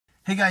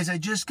Hey guys, I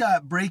just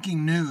got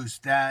breaking news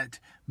that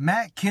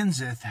Matt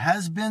Kenseth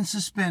has been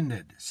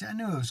suspended. See, I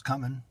knew it was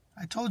coming.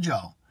 I told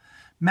y'all.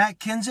 Matt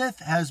Kenseth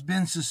has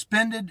been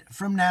suspended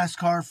from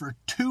NASCAR for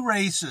 2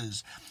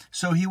 races.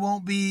 So he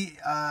won't be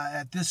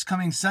at this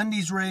coming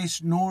Sunday's race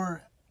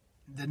nor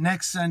the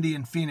next Sunday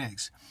in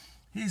Phoenix.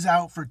 He's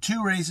out for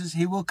 2 races.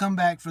 He will come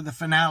back for the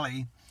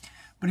finale.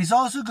 But he's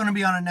also going to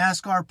be on a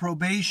NASCAR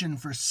probation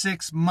for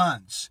 6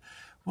 months.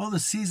 Well, the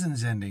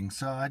season's ending,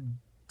 so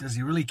does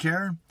he really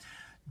care?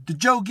 The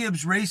Joe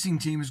Gibbs racing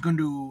team is going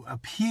to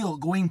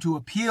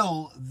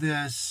appeal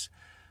this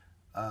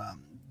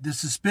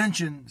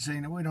suspension,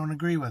 saying that we don't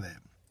agree with it.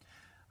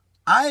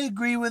 I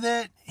agree with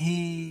it.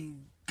 He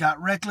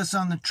got reckless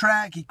on the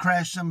track. He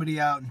crashed somebody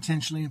out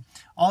intentionally.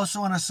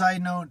 Also, on a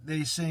side note,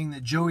 they're saying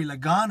that Joey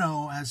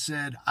Logano has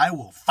said, "I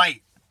will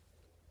fight.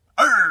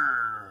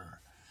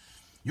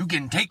 You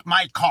can take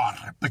my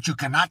car, but you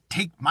cannot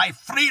take my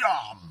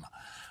freedom."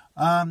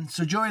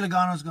 So Joey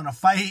Logano is going to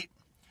fight.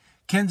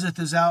 Kenseth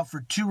is out for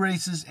 2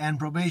 races and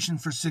probation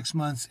for 6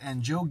 months,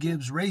 and Joe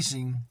Gibbs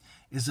Racing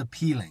is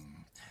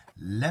appealing.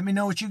 Let me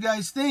know what you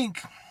guys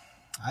think.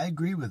 I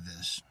agree with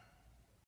this.